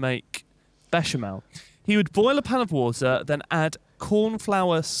used to make bechamel. He would boil a pan of water, then add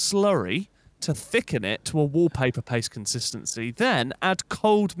cornflour slurry to thicken it to a wallpaper paste consistency, then add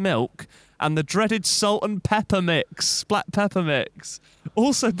cold milk and the dreaded salt and pepper mix, black pepper mix.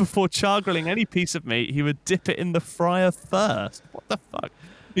 Also, before char grilling any piece of meat, he would dip it in the fryer first. What the fuck?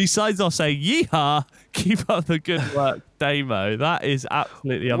 He signs off saying, yeehaw, keep up the good work, Damo. That is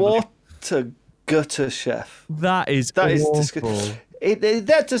absolutely unbelievable. What a gutter chef. That is disgusting.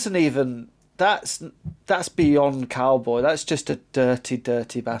 That doesn't even... That's beyond cowboy. That's just a dirty,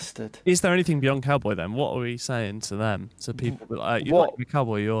 dirty bastard. Is there anything beyond cowboy then? What are we saying to them? To people like, you're not a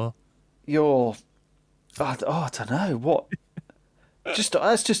cowboy, you're... I don't know. What...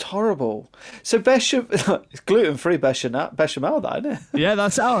 that's just horrible. So bechamel, it's gluten-free bechamel, that, isn't it? Yeah,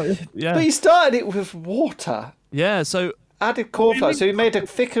 that's how. Yeah. But he started it with water. Yeah, so added cornflour. So he made a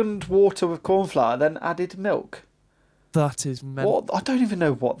thickened water with cornflour, then added milk. That is mental. What? I don't even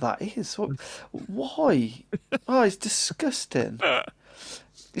know what that is. Why? Oh, it's disgusting.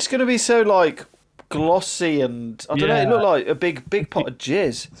 It's going to be so like glossy and I don't know. It looked like a big pot of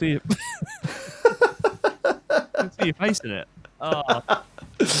jizz. See you. See your face in it. Oh.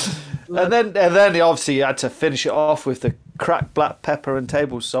 And then obviously you had to finish it off with the cracked black pepper and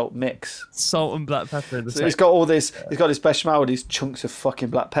table salt mix. Salt and black pepper in the So it's got all this. It's got this bechamel with these chunks of fucking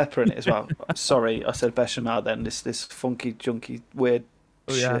black pepper in it as well. Sorry, I said bechamel then. This funky, junky, weird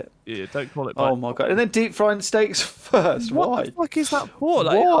shit. Yeah, don't call it. Oh my god! And then deep frying steaks first. What Why? the fuck is that for?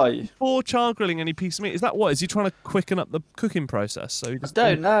 Like, Why? For char grilling any piece of meat? Is that what? Is he trying to quicken up the cooking process? So he I just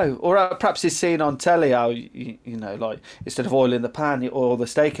don't know. Or perhaps he's seen on telly how you know, like instead of oil in the pan, you oil the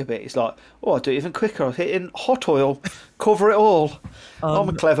steak a bit. It's like, oh, I'll do it even quicker. I'll hit it in hot oil, cover it all. I'm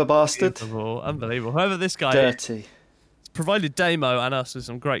a clever bastard. Unbelievable. However, this guy Dirty. provided Damo and us with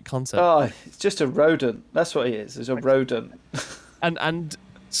some great content. Oh, it's just a rodent. That's what he is. He's a rodent. And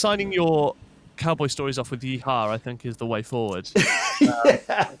signing your cowboy stories off with yeehaw, I think, is the way forward.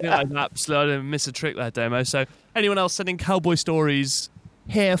 I absolutely didn't miss a trick there, Damo. So anyone else sending cowboy stories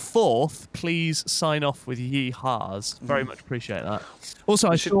here forth, please sign off with yeehaws. Very much appreciate that. Also,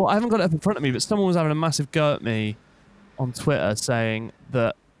 I haven't got it up in front of me, but someone was having a massive go at me on Twitter saying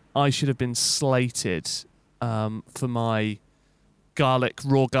that I should have been slated for my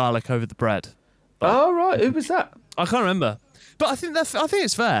raw garlic over the bread. Oh right, who was that? I can't remember, but I think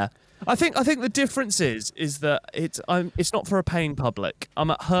it's fair. I think the difference is that it's not for a paying public.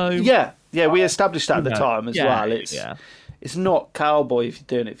 I'm at home. Yeah, we established that at the time as well. It's not cowboy if you're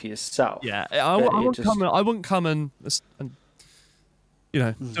doing it for yourself. Yeah, I wouldn't come and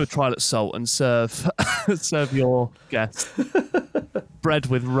do a trial at Salt and serve your guests bread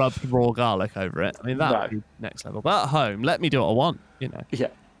with rubbed raw garlic over it. I mean that would be next level. But at home, let me do what I want. Yeah.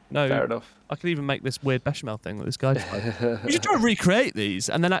 No, fair enough. I could even make this weird bechamel thing that this guy tried. We should try and recreate these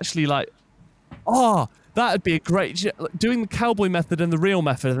and then actually that'd be a great... Doing the cowboy method and the real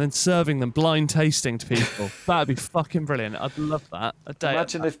method and then serving them blind tasting to people. That'd be fucking brilliant. I'd love that.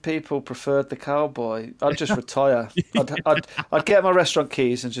 Imagine if people preferred the cowboy. I'd just retire. I'd get my restaurant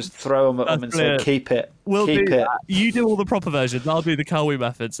keys and just throw them at them and say, keep it. Keep it. You do all the proper versions. I'll do the cowboy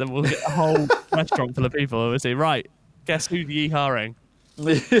methods and we'll get a whole restaurant full of people and we'll say, right, guess who's yeeharing?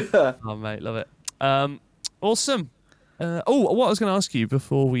 Yeah. Oh, mate, love it. Awesome. What I was going to ask you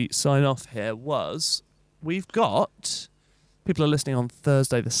before we sign off here was, we've got people are listening on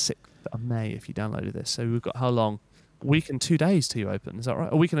Thursday the 6th of May if you downloaded this. So we've got how long? A week and 2 days till you open. Is that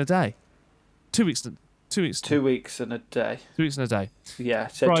right? A week and a day. 2 weeks. 2 weeks. 2 weeks and a day. 2 weeks and a day. Yeah.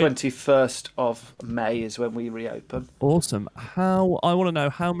 So 21st of May is when we reopen. Awesome. I want to know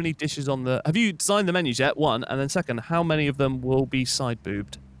how many dishes on the. Have you designed the menus yet? One, and then second, how many of them will be side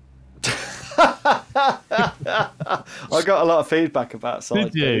boobed? I got a lot of feedback about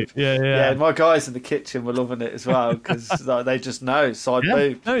side boob. Yeah. My guys in the kitchen were loving it as well because they just know side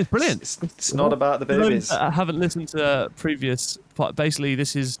boob. No, it's brilliant. It's not about the boobies. I haven't listened to previous. Basically,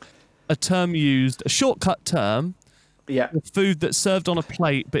 this is a term used, a shortcut term. Yeah. Food that's served on a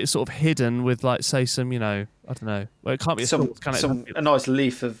plate, but it's sort of hidden with, like, say, some, I don't know. Well, it can't be a nice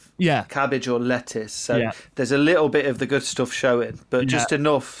leaf of cabbage or lettuce. So there's a little bit of the good stuff showing, but just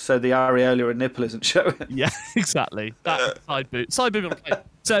enough so the areola and nipple isn't showing. Yeah, exactly. That's side boob. Side boob on a plate.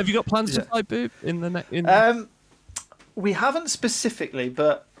 So have you got plans for side boob in the next? We haven't specifically,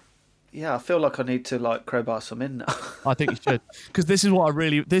 but I feel like I need to crowbar some in now. I think you should, because this is my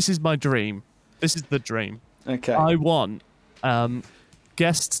dream. This is the dream. Okay. I want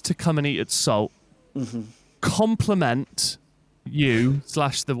guests to come and eat at Salt, compliment you /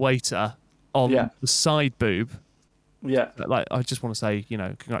 the waiter on the side boob. Yeah. I just want to say,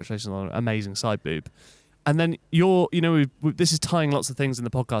 congratulations on an amazing side boob. And then this is tying lots of things in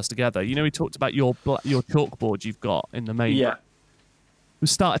the podcast together. We talked about your chalkboard you've got in the main. Yeah. We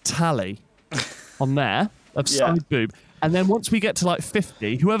start a tally on there of side boob. And then once we get to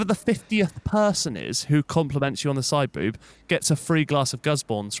 50, whoever the 50th person is who compliments you on the side boob gets a free glass of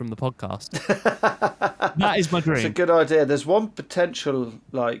Gusborns from the podcast. That is my dream. It's a good idea. There's one potential,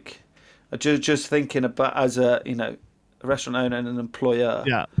 just thinking about as a restaurant owner and an employer.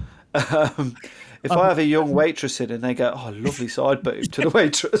 Yeah. If I have a young waitress in and they go, "Oh, lovely side boob," to the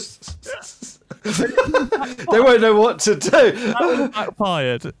waitress, they won't know what to do. That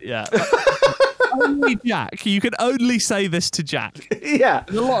backfired. Yeah. Only Jack. You can only say this to Jack. Yeah.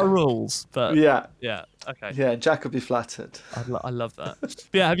 There's a lot of rules, but yeah. Okay. Yeah, Jack would be flattered. I love that. But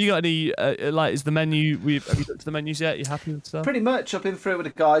yeah, have you got any is the menu? Have you looked at the menus yet? You happy with stuff? Pretty much. I've been through it with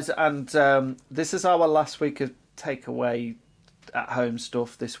the guys, and this is our last week of takeaway at home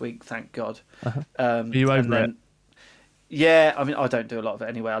stuff this week. Thank God. Are you over it? Yeah, I mean, I don't do a lot of it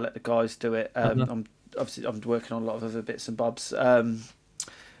anyway. I let the guys do it. Uh-huh. I'm working on a lot of other bits and bobs.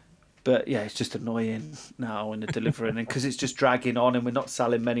 But yeah, it's just annoying now in the delivering, and because it's just dragging on, and we're not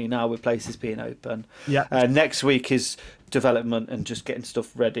selling many now with places being open. Yeah. Next week is development and just getting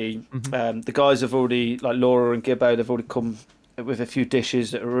stuff ready. Mm-hmm. The guys have already, like Laura and Gibbo, they've already come with a few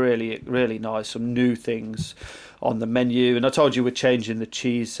dishes that are really, really nice. Some new things on the menu, and I told you we're changing the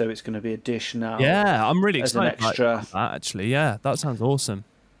cheese, so it's going to be a dish now. Yeah, I'm really as an excited extra. about that, actually. Yeah, that sounds awesome.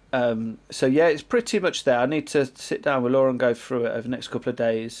 So yeah, it's pretty much there. I need to sit down with Laura and go through it over the next couple of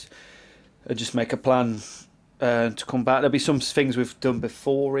days. Just make a plan to come back. There'll be some things we've done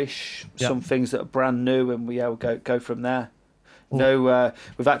before-ish, some things that are brand new, and we'll go from there. Ooh. No,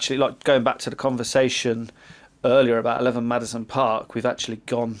 we've actually, like, going back to the conversation earlier about 11 Madison Park, we've actually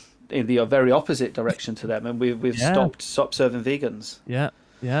gone in the very opposite direction to them, and we've stopped serving vegans. Yeah.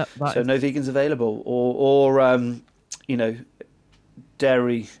 So no vegans available, or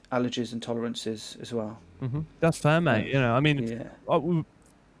dairy allergies and tolerances as well. Mm-hmm. That's fair, mate. I mean,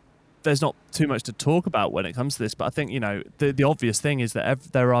 there's not too much to talk about when it comes to this, but I think, the obvious thing is that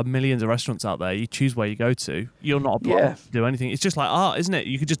there are millions of restaurants out there. You choose where you go to. You're not obliged to do anything. It's just like art, isn't it?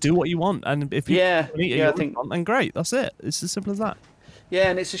 You could just do what you want, and if you eat it, then great. That's it. It's as simple as that.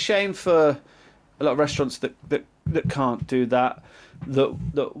 Yeah, and it's a shame for a lot of restaurants that can't do that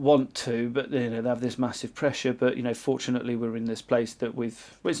want to, but they have this massive pressure. But fortunately, we're in this place that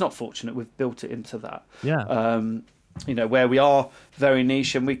it's not fortunate. We've built it into that. Yeah. Where we are very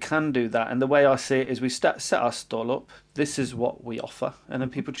niche, and we can do that. And the way I see it is, we set our stall up. This is what we offer, and then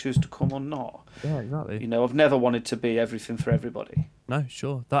people choose to come or not. Yeah, exactly. I've never wanted to be everything for everybody. No,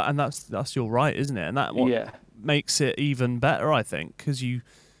 sure. That's your right, isn't it? And that makes it even better, I think, because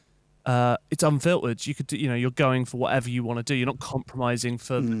it's unfiltered. You could do, you're going for whatever you want to do. You're not compromising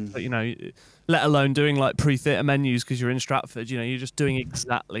for, let alone doing like pre-theatre menus because you're in Stratford. You're just doing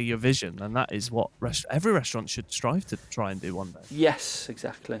exactly your vision, and that is what every restaurant should strive to try and do one day. Yes,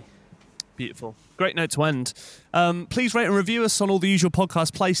 exactly. Beautiful. Great note to end. Please rate and review us on all the usual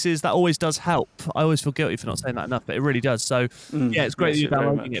podcast places. That always does help. I always feel guilty for not saying that enough, but it really does. So, it's great that you're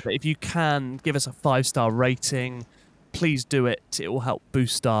downloading it. But if you can, give us a 5-star rating. Please do it. It will help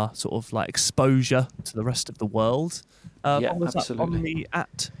boost our sort of like exposure to the rest of the world. Absolutely. On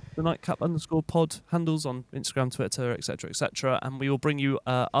the Nightcap _pod handles on Instagram, Twitter, etc. And we will bring you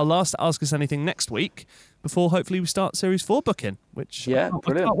our last Ask Us Anything next week before hopefully we start Series 4 booking, which I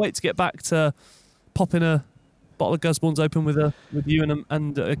can't wait to get back to popping bottle of Gusbournes open with you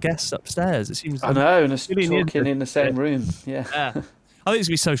and a guest upstairs. It seems. I know, and us talking in the same room. Yeah. I think it's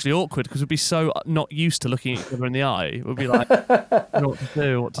going to be socially awkward because we'd be so not used to looking at each other in the eye. We'd be like, I don't know what to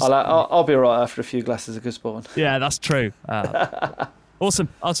do. I'll be all right after a few glasses of Gusbourne. Yeah, that's true. Awesome.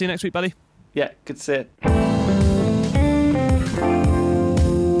 I'll see you next week, buddy. Yeah, good to see you.